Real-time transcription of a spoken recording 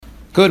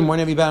Good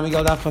morning, everybody.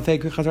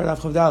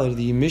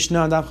 The Mishnah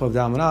on Daf Chav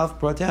Daled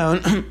brought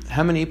down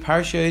how many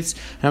parshas,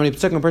 how many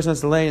psukim a person has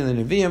to lay in the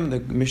Nevi'im.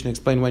 The Mishnah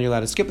explained when you're allowed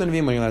to skip the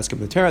Nevi'im, when you're allowed to skip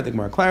the Torah. The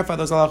Gemara clarified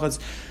those halachas.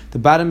 The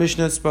bottom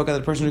Mishnah spoke of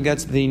the person who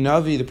gets the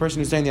Navi, the person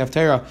who's saying the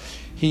Haftarah,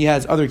 he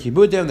has other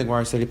kibudim. The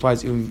Gemara said he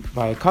applies even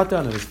by a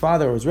katan, and his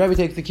father or his Rebbe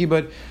takes the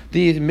kibud.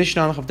 The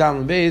Mishnah on Chav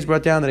Daled Beis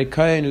brought down that a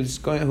kohen who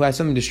has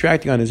something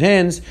distracting on his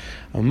hands,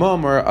 a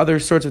mum or other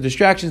sorts of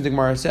distractions. The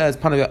Gemara says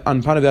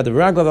on Panav the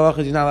Ragla, the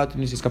halachas he's not allowed to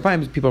use his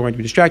kapayim. People are going to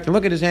be distracted and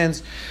look at his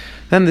hands.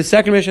 Then the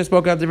second Mishnah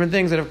spoke of different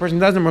things that if a person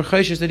does them, we're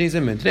chayshish that he's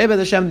in. Today, B'ez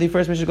Hashem, the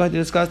first Mishnah is going to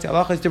discuss the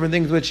halachas, different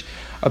things which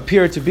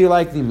appear to be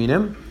like the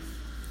minim.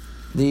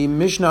 The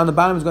Mishnah on the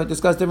bottom is going to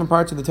discuss different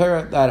parts of the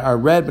Torah that are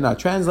read but not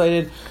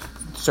translated,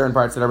 certain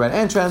parts that are read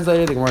and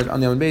translated. The Gemara on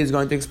the Omen Beis is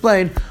going to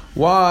explain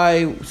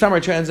why some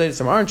are translated,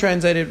 some aren't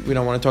translated. We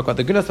don't want to talk about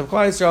the goodness of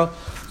Klal Yisrael.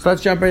 So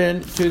let's jump right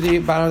into the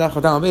bottom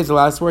of the Omen Beis. The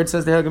last word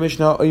says the Hilgah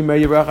Mishnah,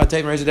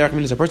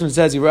 a person who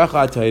says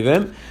Yiracha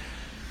Tovim,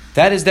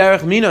 that is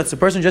derech minut. The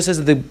person who just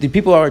says that the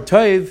people are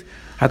toiv,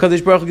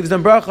 HaKadosh Baruch Hu gives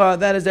them bracha,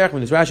 that is derech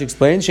minut. Rashi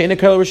explains, She'ena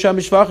Kel Risham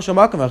Mishvach Shel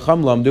Makom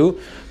V'Cham Lamdu.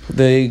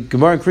 The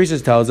Gemara in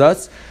Krisis tells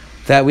us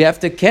that we have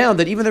to count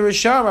that even the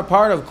Risham are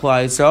part of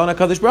Klal Yisrael, and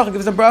HaKadosh Baruch Hu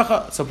gives them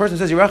bracha. So a person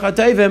says Yiracha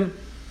Tovim,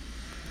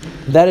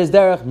 that is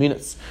derech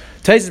minut.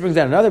 Taisus brings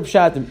down another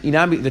pshat.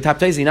 The top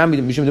Taisus Inami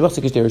Mishum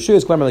Debuchzik is Derushu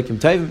is Klamar Lekim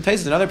Tovim.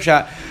 Taisus another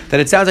pshat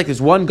that it sounds like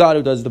there's one God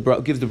who gives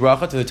the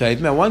bracha to the Tovim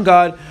and one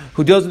God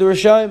who deals with the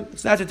Rishayim.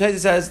 So that's what Taisus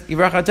says.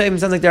 Yiracha Tovim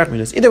sounds like derech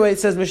minus. Either way, it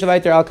says Mishnah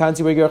Vayter Al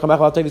Kansi Wegir Chamach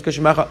Al Tovim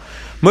Kashmacha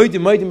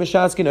Moidim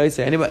Mishaskin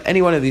Oisei.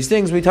 Any one of these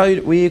things, we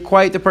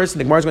quiet the person.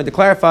 The Gemara is going to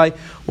clarify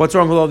what's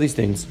wrong with all these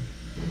things.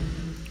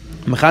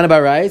 Mechana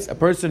Barais, a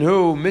person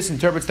who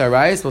misinterprets the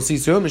Barais, we'll see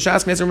soon.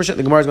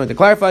 The Gemara is going to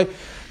clarify.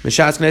 A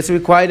person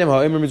who translates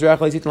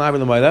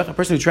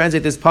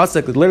this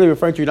pasuk, literally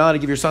referring to you're not allowed to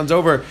give your sons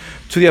over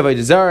to the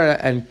Avodah Zarah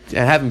and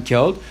have him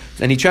killed,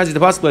 and he translates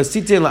the pasuk as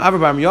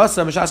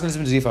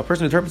a person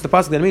who interprets the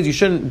pasuk that means you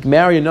shouldn't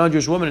marry a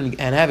non-Jewish woman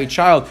and have a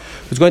child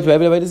who's going to be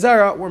Avodah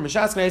Zarah or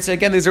Mishaskin.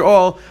 Again, these are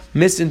all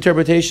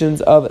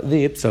misinterpretations of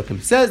the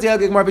psukim. Says the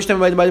Gemara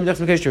Bishlam,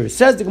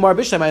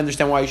 I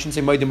understand why you shouldn't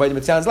say Moedim Moedim.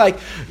 It sounds like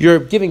you're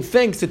giving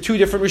thanks to two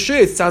different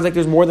rishis. It sounds like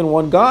there's more than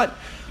one God.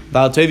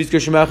 And the person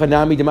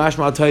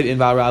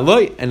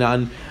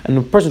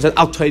says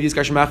Al Toivis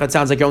Gashmacha, it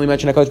sounds like you're only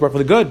mentioning HaKadosh Baruch for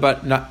the good,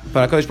 but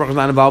HaKadosh Baruch is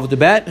not involved with the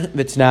bad.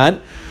 It's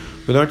not.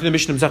 We learned in the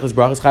Mishnah Mesechus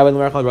Brachos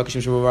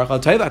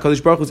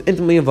HaKadosh Baruch is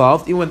intimately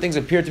involved, even when things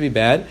appear to be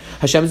bad.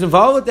 Hashem is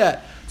involved with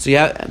that. So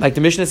like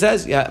the Mishnah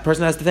says, a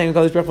person has to thank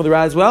HaKadosh Baruch for the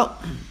Ra as well.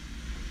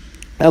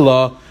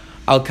 Hello.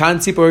 Al kan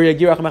tzipor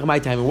yirachamech my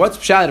time. And what's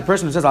pshat? A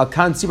person who says Al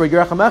kan tzipor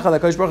yirachamech,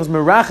 that Kodesh Baruch is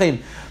merachim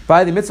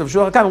by the mitzvah of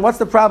shulchan aruch. What's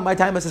the problem? My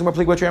time says more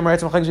plik what your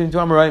amaretz machlekes to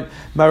amarim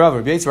marav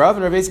Rabbi Yisrael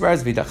and Rabbi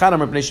Yisrael's vita. Chad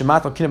amar bnei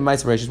shemat al kinim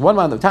ma'israel. One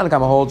man the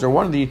Tanakama holds, or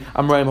one of the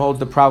amarim holds.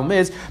 The problem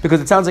is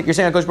because it sounds like you're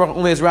saying Kodesh Baruch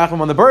only has rachim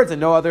on the birds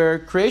and no other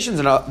creations,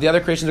 and the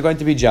other creations are going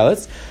to be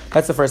jealous.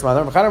 That's the first man.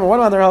 Chad amar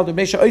one man holds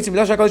bnei she'oitzim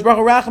v'dash Kodesh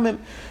Baruch rachimim,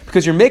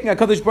 because you're making a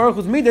Kodesh Baruch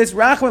who's midas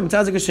rachimim. It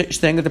sounds like you're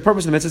saying that the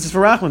purpose of the mitzvah is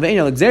for rachimim.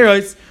 Ve'ein like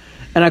zeros.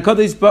 And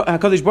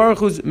HaKadosh Baruch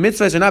Hu's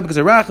mitzvahs are not because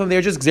of Racham, they're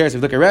just Gzeres. If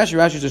you look at Rashi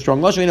is a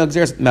strong Lashon,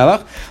 Gzeres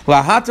Melech.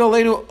 Lahato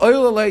leinu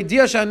oil alei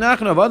diashan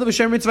nachna v'adav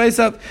b'shem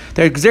mitzvahsav.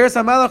 They're Gzeres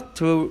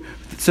HaMelech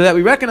so that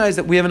we recognize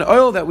that we have an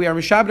oil that we are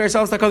mishabed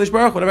ourselves to HaKadosh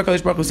Baruch Hu. Whatever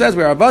HaKadosh Baruch Hu says,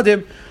 we are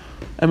avadim,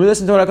 and we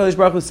listen to what HaKadosh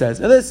Baruch Hu says.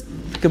 Now this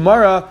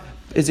Gemara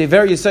is a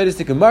very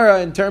yesodistic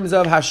Gemara in terms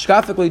of how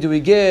shkafically do we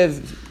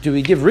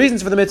give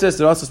reasons for the mitzvahs.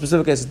 It also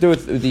specifically has to do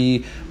with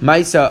the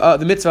Maisa,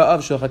 the mitzvah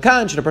of Shulchan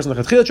Aruch. Should a person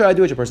try to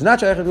do it? Should a person not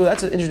try to do it?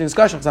 That's an interesting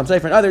discussion for some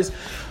Sefer and others.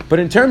 But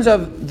in terms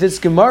of this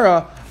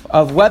Gemara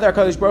of whether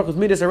HaKadosh Baruch Hu is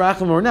midas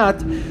arachim or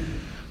not,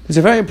 there's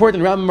a very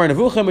important Rambam Mar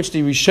Nevuchim, which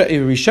the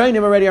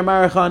Rishonim already are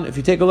marachan. If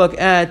you take a look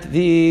at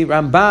the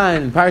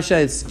Ramban,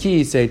 Parshas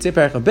Ki, say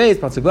Tzipar Chabeis,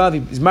 Pasuk Vav,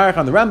 he's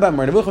marachan the Rambam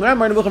Mar Nevuchim. Rambam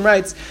Mar Nevuchim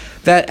writes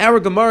that our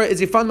Gemara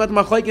is a fundamental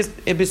machlekes.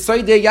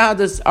 Besoidei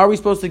Yadus, are we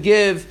supposed to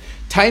give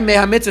time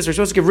mitzvahs? We're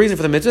supposed to give reason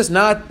for the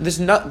mitzvahs. This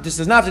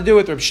does not have to do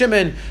with Reb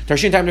Shimon,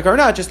 Tarshin time Nikar,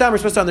 not. Just now we're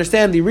supposed to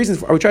understand the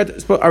reasons.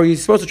 Are we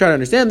supposed to try to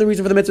understand the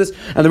reason for the mitzvahs?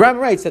 And the Rambam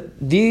writes that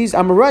these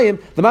Amarayim,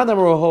 the Man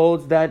Amar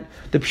holds that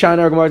the Pshan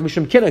Gemara is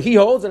Mishum Kina. He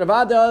holds that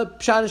Avada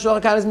Pshan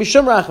Shulchan Aruch is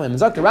Mishum Rachim. And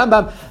Zakta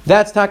Rambam,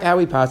 that's how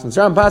we pass. And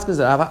Rambam passes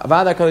that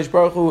Avada Kodesh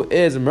Baruch Hu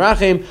is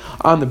Merachim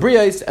on the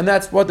Briyos, and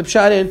that's what the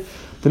Pshan in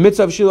the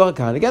mitzvah of Shulchan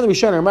Aruch. Again, the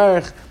Rishonim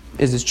Marach,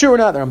 is this true or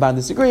not? The Ramban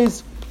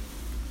disagrees.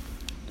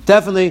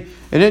 Definitely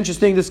an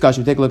interesting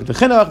discussion. We take a look at the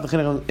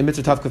Chinuch in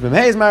Mitzvah Tav Kuf Mem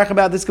Hey is marach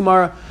about this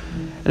Gemara.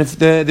 And if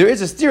there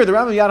is a steer, the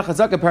Rambam Yad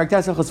Chazaka Parak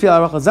Tes Hilchos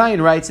Tefillah Arach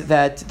Zayin writes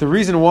that the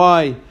reason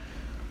why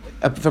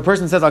if a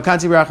person says Al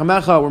Kanti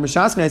B'Rachamecha or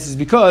Mishaskin is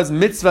because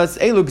mitzvahs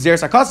elu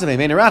Gzeres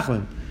HaKosavim Ein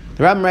Rachmim.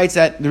 The Rambam writes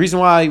that the reason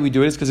why we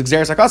do it is because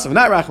Gzeres HaKosavim,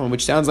 not Rachmim,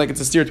 which sounds like it's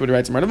a steer to what he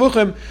writes in Mar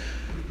Nevuchim.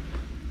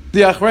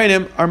 The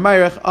Achreinim are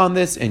marach on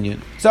this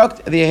inyan.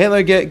 Zokt the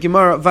Yehilah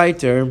Gemara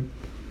Vayter.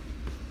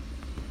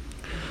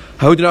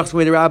 How did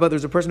the Rabba?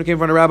 There's a person who came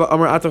from the Rabba.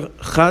 Amar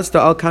Atachasta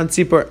Al Kan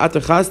Tzipor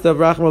Atachasta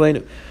Vrachim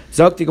Aleinu.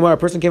 Zakti Gemara, a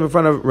person came in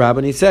front of Rabbi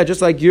and he said,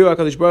 just like you,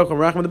 HaKadosh Baruch Hu,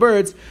 Merachim on the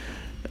birds,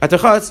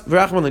 Atachas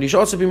v'rachman, you should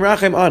also be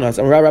Merachim on us.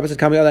 And Rabbi said,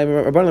 Kami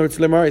Alayim Rabbanan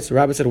Ritzlimari. So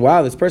Rabbi said,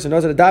 wow, this person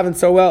knows how to daven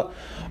so well.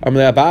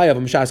 Amalei Abaya,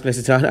 Mishas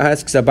Knesset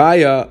asks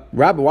Abaya,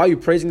 Rabbi, why are you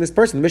praising this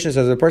person? The Mishnah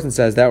says the person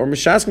says that, or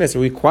Mishas Knesset,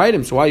 we quiet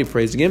him, so why are you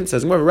praising him? It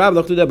says,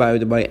 Rabbi,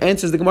 Abaya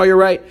answers the Gemara, you're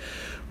right.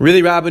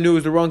 Really, Rabbi knew it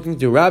was the wrong thing to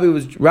do. Rabbi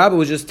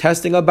was just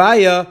testing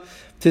Abaya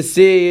to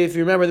see if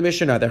you remember the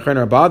Mishnah. The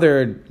Chayner are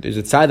bothered. There's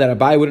a side that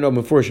Abai wouldn't know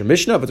Mefurish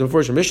Mishnah. If it's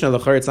Mefurish Mishnah, the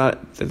Chayr,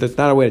 that's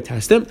not a way to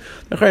test him.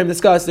 The Chayrim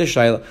discuss this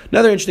Shaila.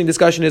 Another interesting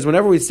discussion is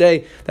whenever we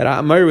say that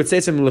Amari would say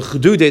something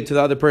l'chdude to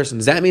the other person,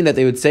 does that mean that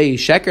they would say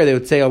sheker? They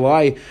would say a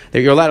lie, that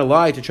you're allowed to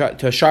lie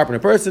to sharpen a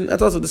person?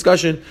 That's also a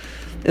discussion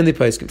in the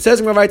place. It says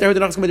it's a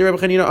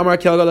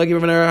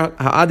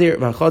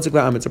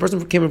person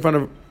who came in front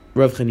of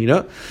Rav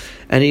Chanina,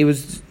 and he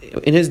was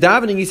in his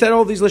davening. He said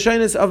all these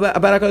lashonos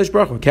about Hakadosh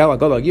Baruch Hu.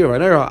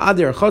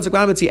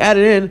 He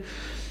added in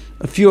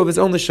a few of his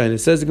own lashonos. It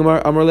says the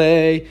Gemara,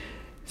 Amrlei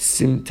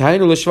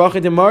Simtainu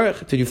l'shvachei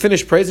demarich. Did you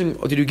finish praising?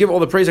 Or did you give all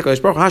the praise to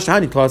Hakadosh Baruch Hu?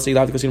 Hashahani klasi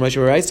lav tikosin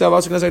Moshe Reis. So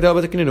also going to say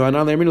about the Kininu.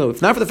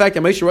 If not for the fact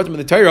that Moshe wrote them in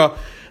the Torah,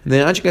 and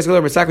then Anshe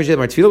Kesgaler Masakar Jed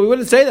Martfila, we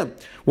wouldn't say them.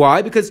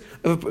 Why? Because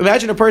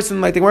imagine a person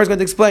like the Gemara is going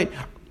to explain.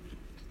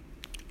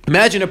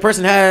 Imagine a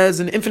person has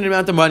an infinite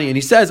amount of money and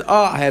he says,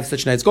 I have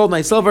such nice gold,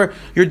 nice silver.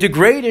 You're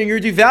degrading, you're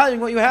devaluing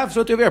what you have.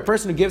 So to a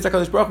person who gives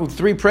HaKadosh Baruch Hu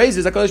 3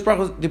 praises, HaKadosh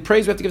Baruch Hu, the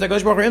praise we have to give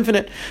HaKadosh Baruch Hu are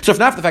infinite. So if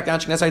not for the fact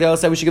that Anshe Kesgaler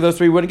said we should give those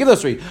 3, we wouldn't give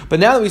those 3. But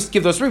now that we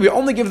give those 3, we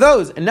only give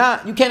those. And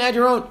now you can't add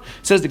your own.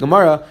 Says the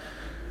Gemara,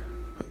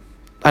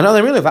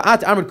 another really,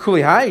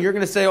 you're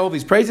going to say all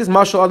these praises.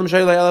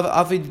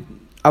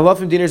 I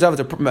love him dinars of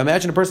it.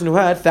 Imagine a person who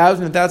had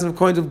thousands and thousands of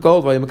coins of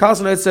gold.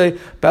 I'd say,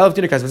 look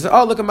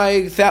at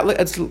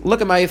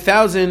my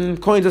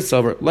 1,000 coins of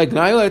silver. Like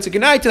it's a good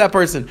night to that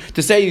person.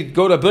 To say you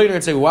go to a billionaire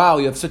and say, wow,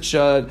 you have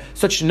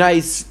such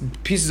nice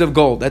pieces of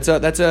gold. That's a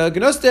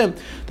genos to him.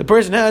 The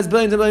person has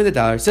billions and billions of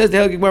dollars. Says the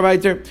Helgig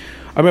Marvaiter,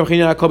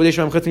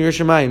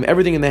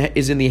 everything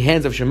is in the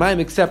hands of Shemaim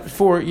except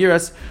for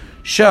Yiras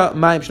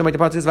Shemaim. The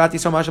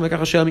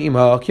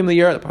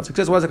pasuk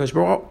says, "What does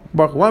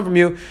Baruch want from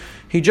you?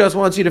 He just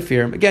wants you to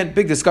fear him." Again,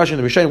 big discussion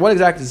in the Rishonim. What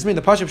exactly does this mean?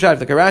 The Pashup Shad,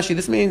 the Karashi,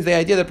 this means the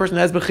idea that a person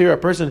has Bechira, a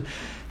person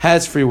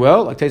has free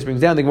will. Like Tais brings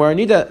down the Gemara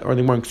Nida or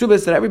the Gemara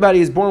Ksubis, that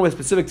everybody is born with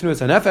specific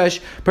Tenuas HaNefesh.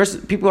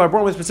 People are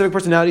born with specific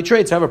personality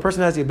traits. However, a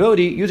person has the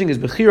ability, using his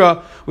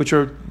Bechira, we're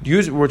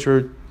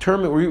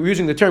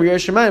using the term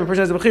Yeresh Shemayim, a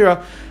person has a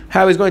Bechira,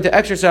 how he's going to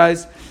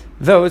exercise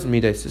those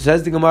midas. It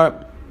says the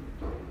Gemara.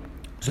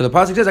 So the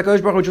pasuk says,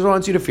 "HaKadosh Baruch Hu just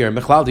wants you to fear him."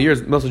 Mechlal, the Yira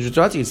is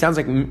It sounds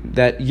like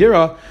that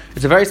Yira.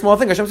 It's a very small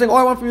thing. Hashem saying, "All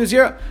I want from you is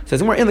Yira."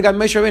 Says more in the guy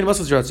Moshe Rabbeinu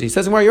Moshe Tzratzi. He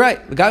says more, you're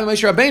right. The guy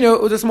Moshe Rabbeinu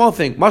was a small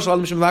thing. It's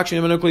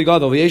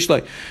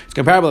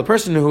comparable to a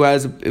person who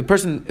has a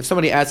person. If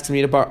somebody asks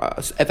me to borrow,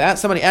 if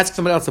somebody asks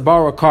somebody else to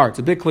borrow a car, it's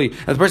a big kli,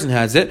 and the person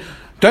has it.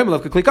 So it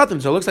looks like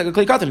a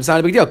kli katan. It's not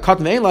a big deal.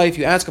 Katan ain't life.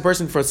 You ask a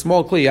person for a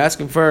small kli, you ask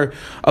him for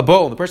a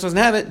bowl, the person doesn't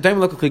have it. It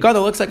looks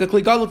like a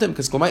kli gadol to him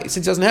because since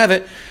he doesn't have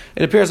it,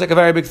 it appears like a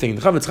very big thing.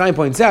 The Chavetz Chaim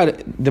points out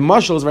the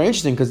mashal is very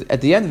interesting because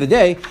at the end of the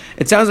day,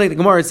 it sounds like the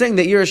Gemara is saying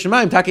that Yiras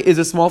Shemaim Taka is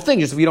a small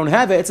thing. Just if you don't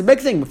have it, it's a big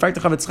thing. In fact,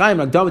 the Chavetz Chaim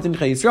Agdam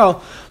T'Nchei Yisrael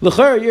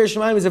L'cher Yiras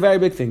Shemaim is a very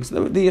big thing.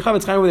 So the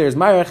Chavetz Chaim over there is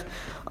Marech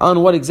on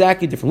what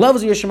exactly different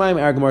levels of Yiras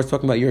Shemaim. Our Gemara is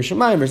talking about Yiras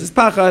Shemaim versus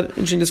Pachad.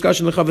 Interesting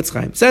discussion. The Chavetz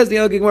Chaim says the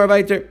Elgig Gemara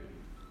weiter.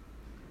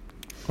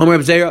 A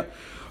person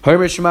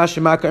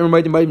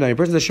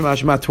says Shema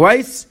Shema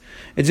twice.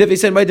 It's as if he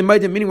said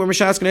meaning where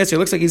Mishas can answer. It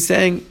looks like he's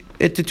saying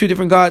it to 2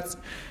 different gods.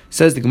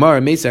 Says the Gemara,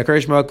 the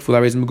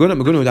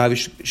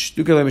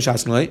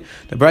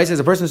Bryce says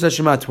a person says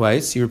Shema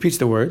twice, he repeats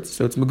the words,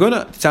 so it's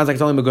Maguna. It sounds like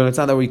it's only Maguna. It's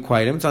not that we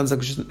quiet him. It sounds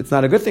like it's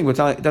not a good thing, but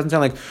it doesn't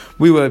sound like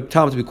we would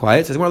tell him to be quiet.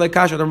 It says more like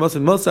Kasha, there's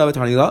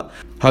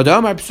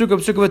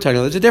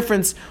a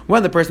difference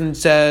when the person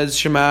says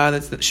Shema,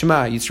 that's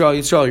Shema,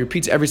 Yisrael, he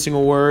repeats every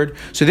single word.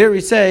 So there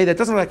we say that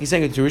doesn't look like he's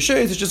saying it to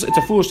Rishis, it's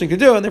a foolish thing to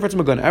do, and therefore it's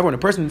Maguna. When a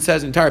person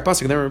says an entire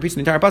pasuk and then repeats the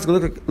entire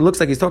pasuk, it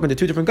looks like he's talking to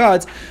 2 different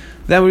gods,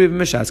 then we would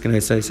be Mishas, can I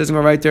say? It says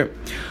right there.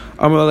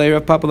 But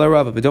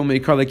don't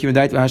make car like even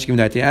died.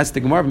 They asked the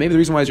Gemara, maybe the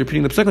reason why he's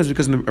repeating the psukim is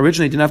because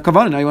originally he didn't have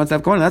kavanah. Now he wants to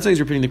have kavanah. That's why he's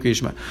repeating the Kriya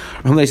Shema.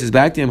 Ramleh says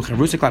back to him,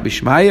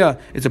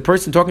 it's a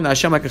person talking to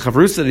Hashem like a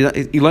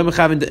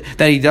chavrusa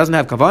that he doesn't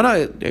have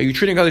kavanah. Are you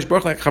treating Kadosh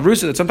Baruch like a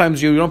chavrusa that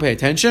sometimes you don't pay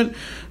attention?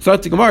 So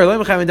the Gemara,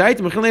 if a person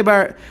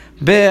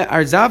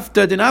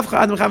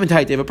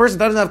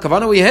doesn't have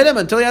kavanah, we hit him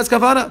until he has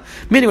kavanah.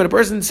 Meaning when a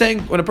person saying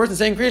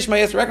Kriya Shema,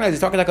 he has to recognize he's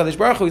talking to Kadosh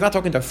Baruch Hu. He's not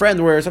talking to a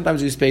friend where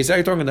sometimes you space out.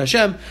 You're talking to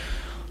Hashem.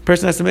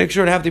 Person has to make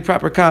sure to have the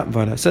proper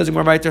kavanah. Says the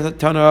Gemara right there,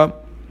 Tana.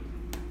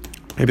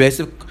 The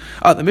Mishnah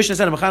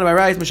said, "Mechan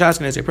b'Rayis Mishas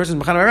Knesset." A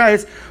person Mechan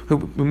b'Rayis who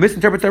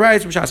misinterprets the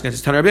Rayis Mishas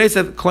Knesset. Tana Rabbi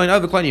said, "Klein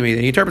of the Klein Yimei."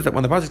 He interprets that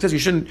when the pasuk says you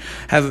shouldn't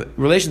have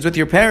relations with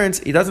your parents,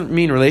 he doesn't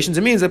mean relations.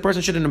 It means that a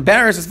person shouldn't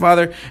embarrass his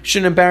father,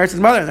 shouldn't embarrass his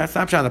mother. And that's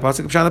not Pshan the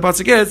pasuk. Pshan the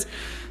pasuk is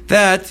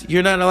that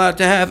you're not allowed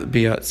to have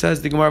bia.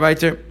 Says the Gemara right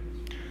there.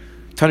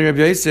 Tani Rabbi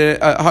Yosef,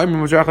 Tani Rabbi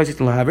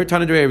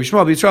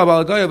Shmuel, B'Yisrael,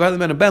 Ba'alagoya,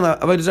 B'Hadman, Ben,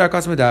 Avodah Zarah,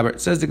 Kasam Medaber.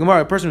 Says the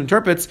Gemara, a person who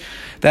interprets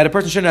that a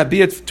person shouldn't have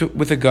biyut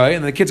with a guy,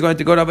 and the kid's going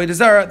to go to Avodah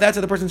Zarah. That's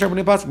how the person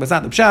interpreting the pasuk, but it's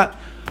not the pshat.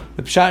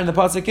 The pshat in the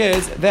pasuk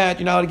is that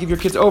you're not allowed to give your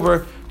kids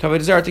over to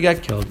Avodah Zarah to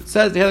get killed. It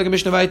says the Halacha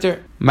Mishnah Vayter,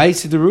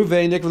 Ma'aseh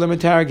Deruve, Nikol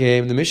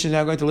Mitargim. The Mishnah is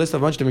now going to list a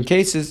bunch of different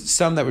cases,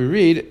 some that we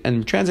read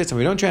and translate, some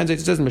we don't translate.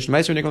 It says in the Mishnah,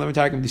 Ma'aseh Nikol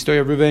Mitargim, the story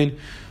of Ruvain.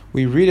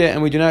 We read it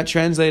and we do not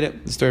translate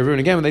it. The story of Reuven,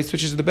 again, when they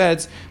switches to the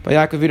beds, by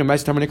Yaakov Vino,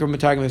 Ma'aseh Tamar Nikol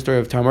Mitargim, the story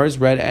of Tamar is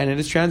read and it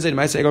is translated.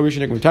 Ma'aseh Egel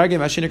Rishon Nikol Mitargim,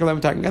 Ma'aseh Nikol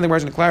Mitargim. Again, the Gemara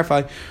is going to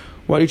clarify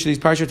what each of these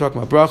parshas are talking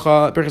about.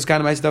 Bracha, Birchas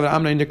Kana, Ma'aseh David,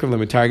 Amnai Nikol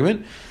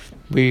Mitargim.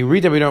 We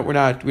read them. We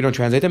don't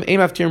translate them.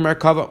 Aim after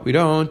Merkava. We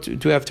don't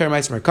do after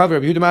Ma'aseh Merkava.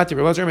 Rabbi Yehuda Mati,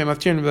 Rabbi Lazar, Aim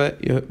after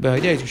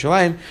B'Hadei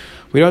Yerushalayim.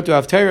 We don't do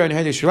after and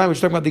B'Hadei Yerushalayim. We're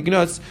talking about the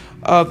Gnots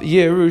of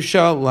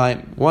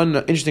Yerushalayim. One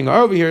interesting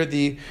over here,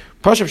 the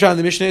Pashup Shah in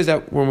the Mishnah is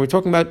that when we're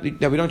talking about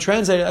that we don't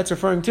translate it, that's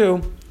referring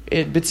to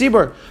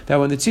B'tzibur, that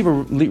when the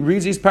tzibur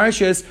reads these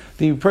parashas,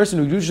 the person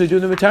who usually do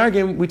the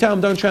Mitargim, we tell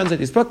him don't translate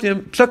these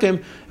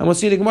psukim, and we'll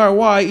see in the Gemara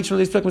why each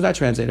one of these psukim is not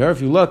translated. Or if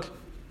you look,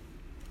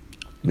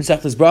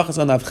 Mesechtes Brachos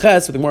on Avches, where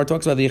the Gemara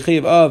talks about the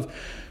Yechiv of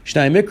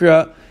Shnai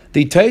Mikra,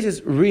 the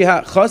Taisus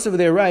Riha Chas over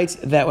there writes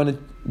that when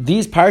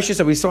these parashas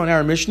that we saw in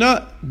our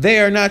Mishnah, they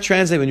are not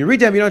translated. When you read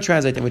them, you don't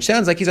translate them, which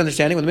sounds like he's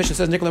understanding. When the Mishnah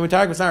says Nikol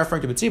Mitargim, it's not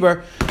referring to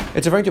B'tzibur,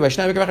 it's referring to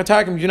Shnai Mikra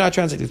V'Chatargim. You do not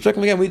translate the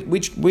psukim. Again,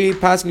 we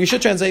pass, you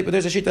should translate, but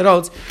there's a sheet that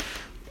holds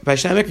by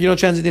Shnai Mikra you don't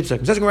translate the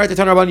psukim. Says the Gemara, the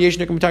Tanur Rabban Yesh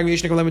Nikol Mitargim,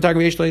 Yesh Nikol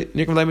Mitargim, Yesh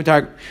Nikol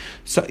Mitargim.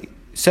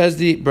 Says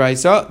the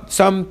Brisa,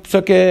 some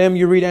psukim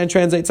you read and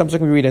translate, some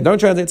psukim you read and don't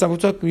translate, some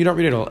psukim you don't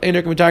read at all. Ein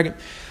Nikol Mitargim.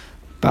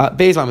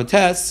 Beis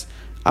Lametes,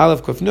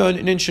 Aleph Kuf Nun,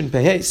 Ninshin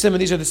Pehei, Simon.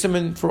 These are the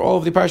simon for all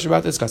of the parashas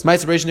about to discuss.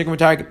 Ma'aseh Bereishis Nikol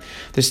Mitargim.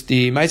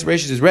 The Ma'aseh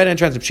Bereishis is read and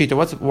translated.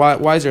 Pshita.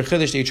 Why is there a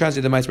chiddush that you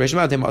translate the Ma'aseh Bereishis?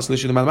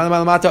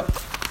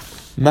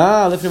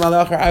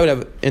 I would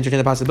have entertained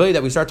the possibility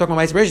that we start talking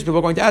about Ma'aseh Bereishis. People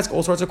are going to ask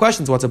all sorts of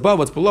questions. What's above?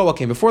 What's below? What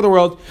came before the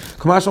world?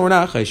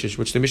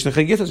 Which the Mishnah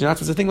gives us. You're not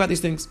supposed to think about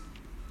these things.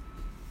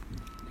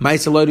 The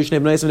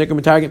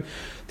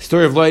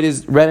story of Lloyd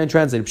is read and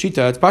translated.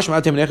 Pshita, it's Pashma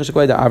Atem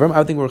Nechashakoi da Avram. I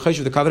would think we're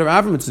Cheshiv the covenant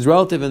of Avram. It's his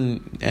relative,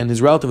 and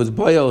his relative was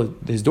Boyle,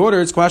 his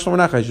daughter. It's Kamash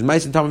Lamanachashiv.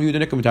 Mice and Tam of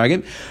Yehuda Nikum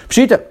Mitargim.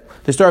 Pshita,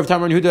 the story of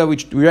Tamar and Yehuda, we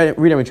read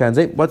and we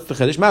translate. What's the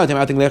Chiddush? I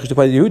think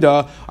Lechashakoi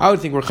Yehuda. I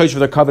would think we're Cheshiv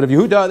the covenant of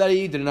Yehuda that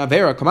he did an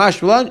Avera.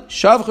 Kamash Laman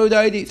Shavchu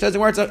Daidi. Says the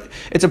Gemara,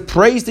 it's a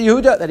praise to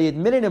Yehuda that he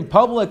admitted in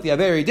public the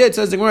Avera he did.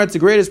 Says the Gemara, it's the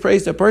greatest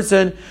praise to a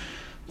person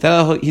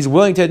that he's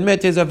willing to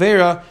admit his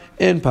Avera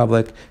in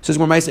public. Says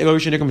we're Ma'aseh Egel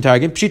Rishon Nikol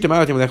Mitargim. Pshita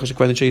Ma'atim Lechashakoi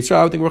Kol Yisrael.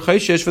 I would think we're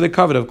Cheshish for the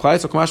covenant of Klai.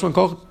 So Kamashman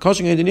Kol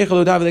Shekin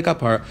Denichel Udav the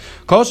Kapar.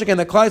 Kol Shekin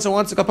the Klai so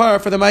wants the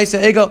Kapar for the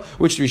Ma'aseh Egel,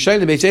 which the Rishayim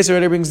the Beis Yisrael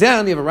already brings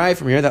down. You have a riot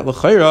from here that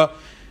L'Chayra,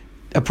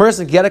 a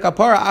person can get a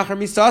kapara achar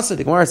misasa.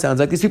 The Gemara sounds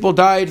like these people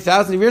died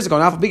thousands of years ago.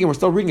 And Alpha Begin, we're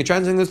still reading and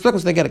translating this book,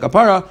 so they get a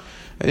kapara.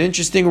 An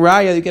interesting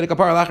raya, you get a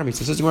kapara achar misasa.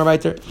 This is Gemara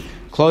right there.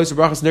 Close the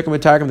brachas Nikol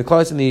Mitargim. The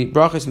close in the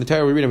brachas in the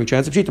Torah we read and we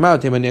translate. Or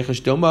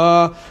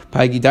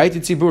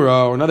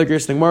another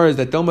interesting Gemara is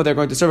that Dilma they're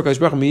going to serve Kodesh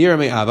Baruch Hu Meir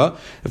Me'ava.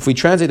 If we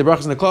translate the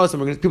brachas in the close,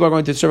 then people are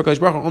going to serve Kodesh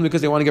Baruch Hu only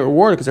because they want to get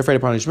rewarded because they're afraid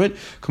of punishment.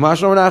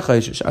 Kamash lo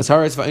Nachashish. As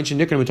far as Va'anchin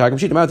Nikol Mitargim,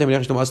 Pshita Ma'atim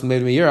Nechashtem Asim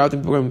Lev Meir. I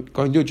think people are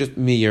going to do it just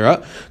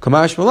Meira.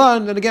 Kamash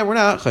Malan. Then again, we're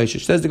not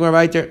Chashish. Says the Gemara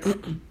right there.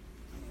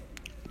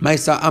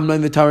 Ma'isa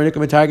Amnon V'Tamar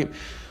Nikol Mitargim.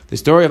 The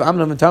story of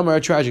Amnon and Tamar,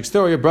 a tragic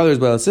story of brothers,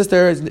 well,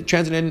 sisters,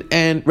 translated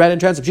and read and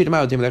translated.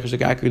 David, I think we're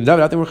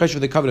Cheshiv for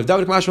the covenant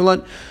of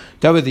David.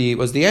 David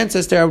was the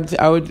ancestor.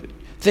 I would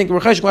think we're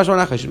Cheshiv Kamash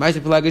Nachash.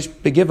 Ma'aseh Pelagish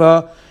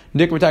Begiva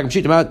Nikol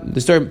Mitargim.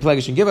 The story of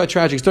Pelagish and Giva, a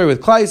tragic story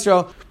with Klai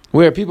Yisrael,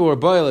 where people were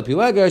boiled at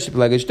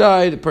Pelagish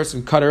died. The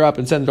person cut her up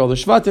and sent it all the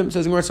Shvatim.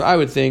 Says so I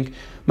would think.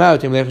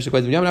 And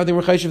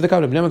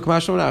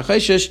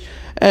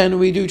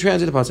we do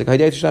transit the pasuk.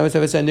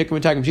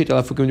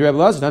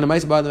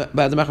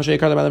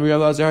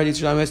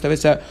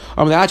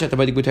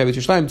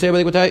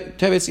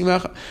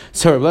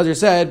 So Blazer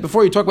said,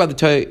 before you talk about the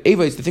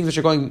Tevis, the things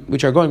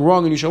which are going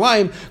wrong in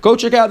Yerushalayim, go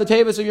check out the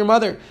Tevis of your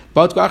mother.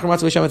 So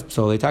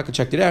they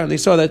checked it out and they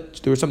saw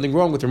that there was something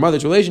wrong with her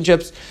mother's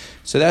relationships.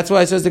 So that's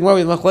why it says the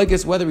Gemara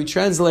whether we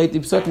translate the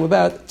psukim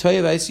about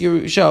Tevis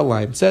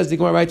Yerushalayim. Says the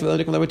Gemara right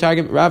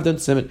to Rav done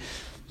Simon.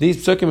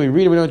 These psukim we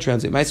read and we don't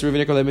translate. And the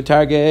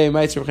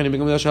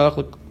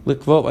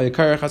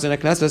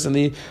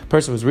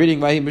person was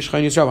reading. Don't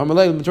translate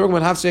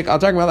the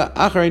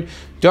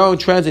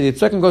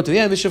psukim. Go to the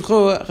end.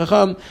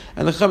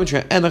 And the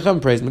Chacham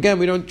praise him. Again,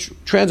 we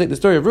don't translate the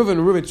story of Reuven.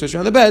 Reuven sits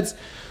around the beds.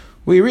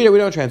 We read it, we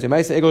don't translate.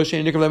 What's the Egel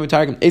Sheni?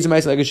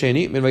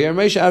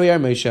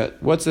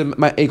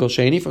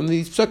 From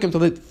the psukim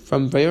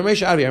from Vayar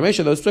Mesha, Aviyar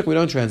Mesha, those psukim we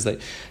don't translate.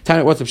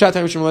 What's the pshat?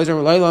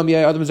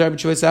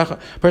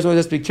 Person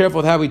has to be careful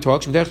with how we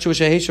talk. Because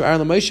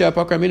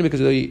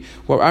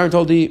what Aaron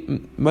told the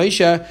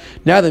Moshe,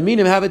 now the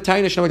minim have it. It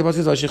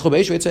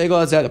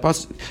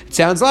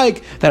sounds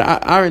like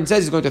that Aaron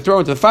says he's going to throw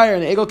into the fire,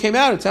 and the Egel came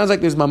out. It sounds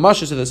like there's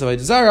mamashes to the Avodah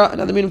Zarah, and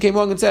now the minim came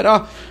along and said,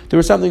 there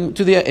was something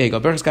to the Egel.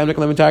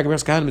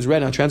 Gemara's Kahanim is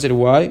read, now translated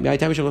why?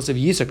 Because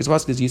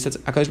Pasuk is Yisa,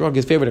 HaKadosh Baruch Hu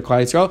is favorite to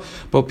Klal Yisrael,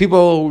 but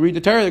people who read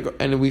the Torah,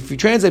 and if we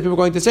translate, people are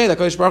going to say that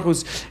HaKadosh Baruch Hu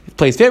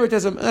plays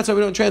favoritism, and that's why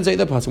we don't translate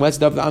the Pasuk. Let's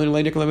dub the Amnim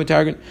Lein Nikolai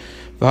Targum.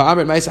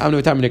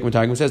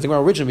 Says the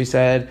Gemara originally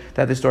said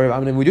that the story of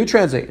Amnim we do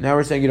translate. Now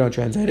we're saying you don't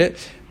translate it.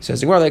 Says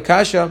the Gemara like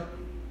Kasha.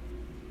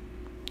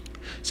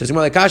 Says the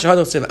Gemara like Kasha.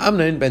 Hadol Sev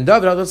Amnon ben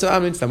David. Hadol Sev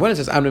Amnon Stam. When it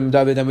says Amnon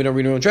ben David, then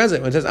we don't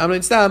translate. When it says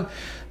Amnon Stam,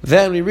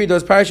 then we read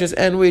those parashas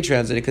and we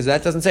translate it because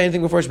that doesn't say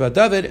anything before it's about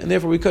David, and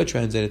therefore we could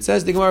translate it. It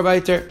says the Gemara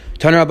Vayter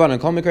Taner Rabbanan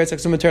Kol Mikra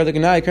Seksum Ter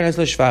Leganai Kernes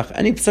LeShvach.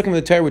 Any psukim of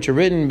the Torah which are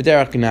written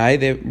b'derech Ganai,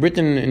 they're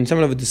written in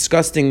somewhat of a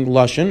disgusting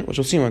lashon, which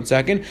we'll see in 1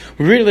 second.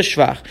 We read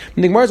LeShvach.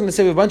 And the Gemara is going to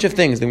say a bunch of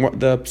things. The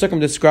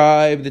psukim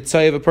describe the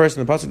tzay of a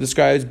person. The pasuk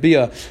describes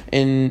bia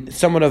in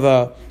somewhat of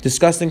a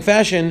disgusting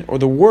fashion, or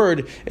the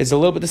word is a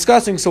little bit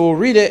disgusting, so we'll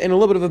read it in a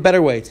little bit of a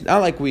better way. It's not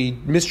like we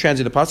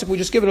mistranslate the pasuk. We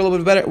just give it a little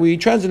bit better. We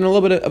translate it in a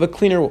little bit of a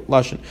cleaner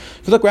lashon.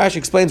 If you look, Rashi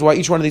explains why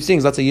each one of these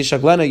things. Let's say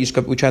Yishaglena,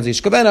 we translate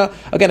Yishkavena.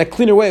 Again, a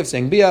cleaner way of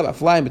saying Bia,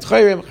 Aflayim,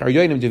 B'tchayrim,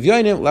 Charyoinim,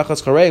 Divyoinim,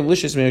 Lechos Chareim,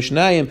 Lishis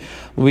Merishnayim.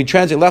 We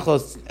translate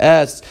Lechos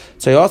as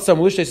Tzayosam,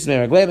 Lishis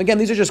Meragleim. Again,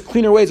 these are just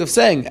cleaner ways of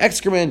saying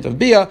excrement of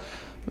Bia.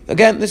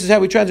 Again, this is how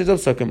we translate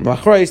those psukim.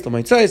 Machrais,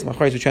 L'maitzais,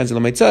 we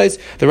translate L'maitzais.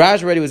 The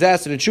Raj already was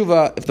asked in the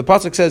Tshuva, if the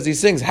pasuk says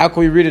these things, how can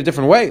we read it a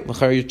different way?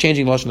 You're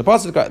changing the lashon of the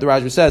pasuk. The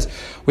Raj says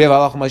we have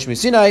Alach Moshe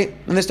Sinai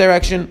in this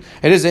direction.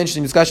 It is an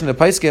interesting discussion in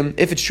the Paiskim.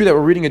 If it's true that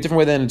we're reading a different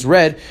way than it's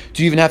read,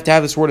 do you even have to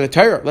have this word in the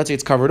Torah? Let's say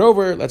it's covered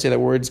over. Let's say that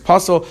word is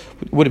puzzle.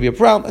 Would it be a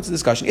problem? That's a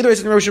discussion. Either way,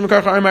 Machrais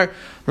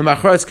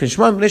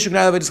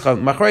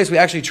we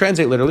actually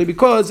translate literally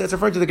because that's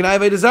referring to the Gnai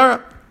Avodah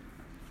Zarah.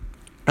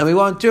 And we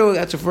want to,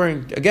 that's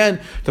referring, again,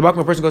 to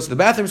the person goes to the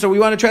bathroom, so we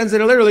want to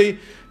translate it literally,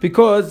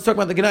 because it's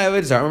talking about the Gnai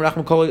Avodah Zarah.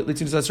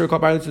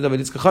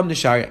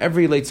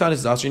 Every late son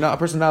is also, a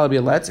person not allowed to be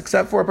a letz,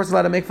 except for a person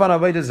allowed to make fun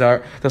of Avodah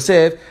Zarah. They'll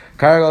say,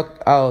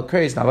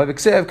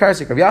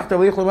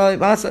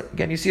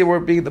 again, you see where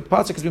the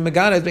pasuk is being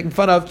Megana is making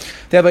fun of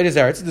the Avodah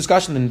Zarah. It's a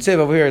discussion in Tziv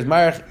over here.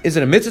 Is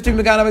it a mitzvah to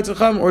be Megana Avodah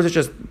Zarah, or is it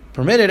just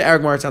permitted?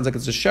 Aragmar, it sounds like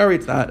it's a shari,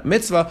 it's not a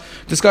mitzvah.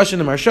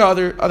 Discussion in Marsha,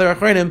 other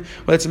achreinim,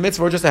 whether it's a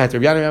mitzvah or just a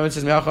heter. Rabbi Yanim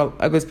says, "Me'achal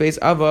agos beis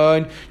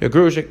avon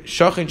yagru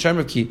shachin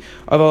shemrki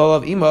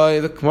aval imay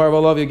the kmar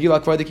valav yagil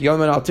akvaydik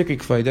yomen al tikri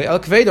kvayde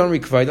al kvay don't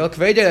read kvayde al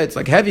kvayde it's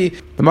like heavy.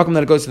 The makom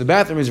that it goes to the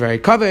bathroom is very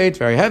kaved, it's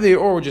very heavy,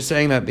 or we're just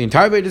saying that the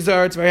entire Avodah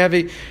Zarah it's very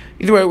heavy.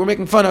 Either way, we're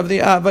making fun of the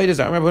Avodah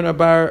Zarah. Remember when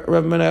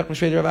Rav Menach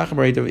Mishvei Rav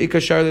Acham of Ika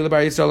Sharli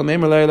Lebar Yisrael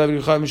Meimer Lei Levi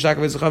Yuchav Mishak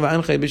V'Zachav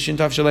Anchei B'Shin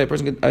Tav Shalei.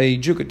 A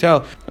Jew could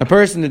tell a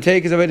person to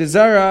take his Avodah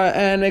Zarah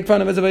and make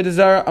fun of his Avodah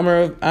Zarah.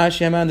 Amar Ashi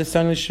Haman the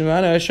son of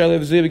Shemana Sharli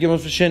V'Zuy B'Gimel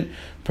V'Shin.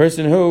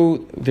 Person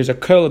who there's a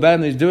kol about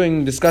him that he's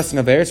doing disgusting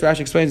affairs. Rashi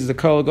explains there's a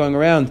kol going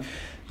around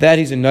that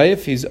he's a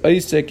naif, he's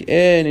Isaac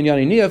in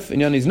Inyani Niyaf,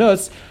 Inyani's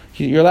Nus.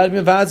 You're allowed to be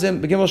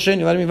vazim. Begimel shin.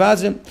 You're allowed to be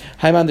vazim.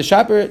 Hayman the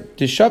shaper,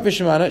 the shaper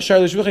shemana.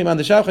 Sharli shvuchim man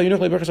the shavcha. Yunuch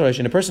leberchas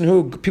oration. A person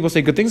who people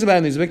say good things about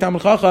him. He's a big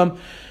talmid chacham.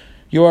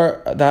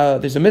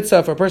 There's a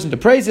mitzvah for a person to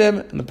praise him,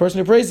 and the person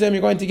who praises him,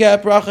 you're going to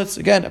get brachas.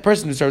 Again, a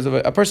person who serves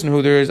a person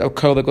who there's a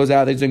kol that goes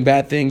out, that he's doing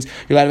bad things.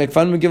 You're allowed to make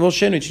fun of him. Gimel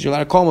shin. You're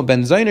allowed to call him a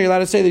ben zayin. You're allowed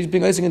to say that he's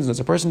being icing incidents.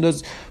 A person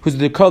who's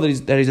the kol that he's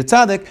a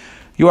tzaddik.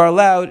 You are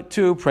allowed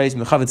to praise him.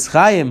 The Chavetz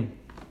Chaim.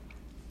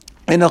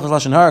 In the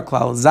Lashon Hara,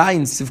 Klal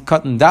Zayin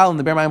Sivkat and Dal in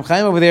the Be'er Mayim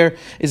Chaim over there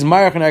is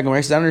Marach and Argomar.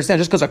 He says, I don't understand.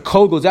 Just because a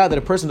kol goes out that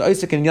a person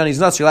Isaac and Yani's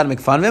nuts, you're allowed to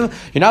make fun of him.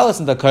 You're not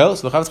listening to the kol.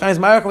 So the Chavetz Chaim is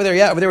Marach over there.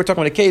 Yeah, over there we're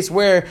talking about a case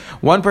where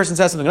one person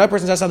says something, another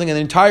person says something, and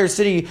the entire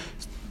city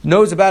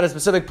knows about a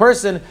specific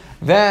person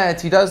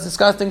that he does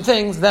disgusting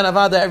things. Then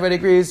Avada, everybody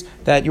agrees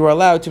that you are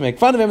allowed to make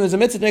fun of him. There's a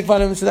mitzvah to make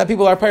fun of him so that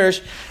people are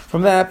perished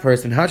from that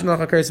person. Hach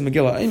Melach HaKares and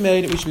Megillah. I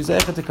made. We should be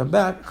zeichet to come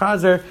back,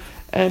 Chazer,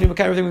 and we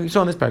carry everything we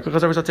saw in this parak.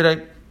 Chazer we saw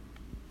today.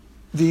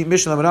 The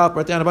Mishnah Lamanal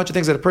brought down a bunch of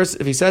things that a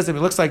person, if he says them, it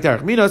looks like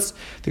Derech Minos.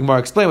 The Gemara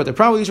explain what they're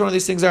probably each one of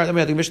these things are. Then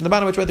we have the Mishnah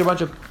Lamanal, which read through a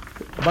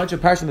bunch of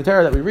parts in the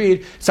Torah that we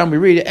read. Some we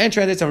read and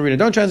translate, some we read and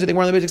don't translate. The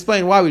Gemara on the base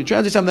explain why we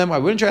translate some of them, why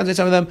we wouldn't translate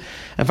some of them.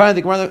 And finally,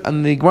 the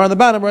Gemara on the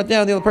bottom brought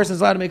down the other person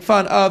is allowed to make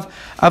fun of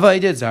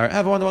Avodah Zarah.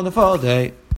 Have a wonderful day.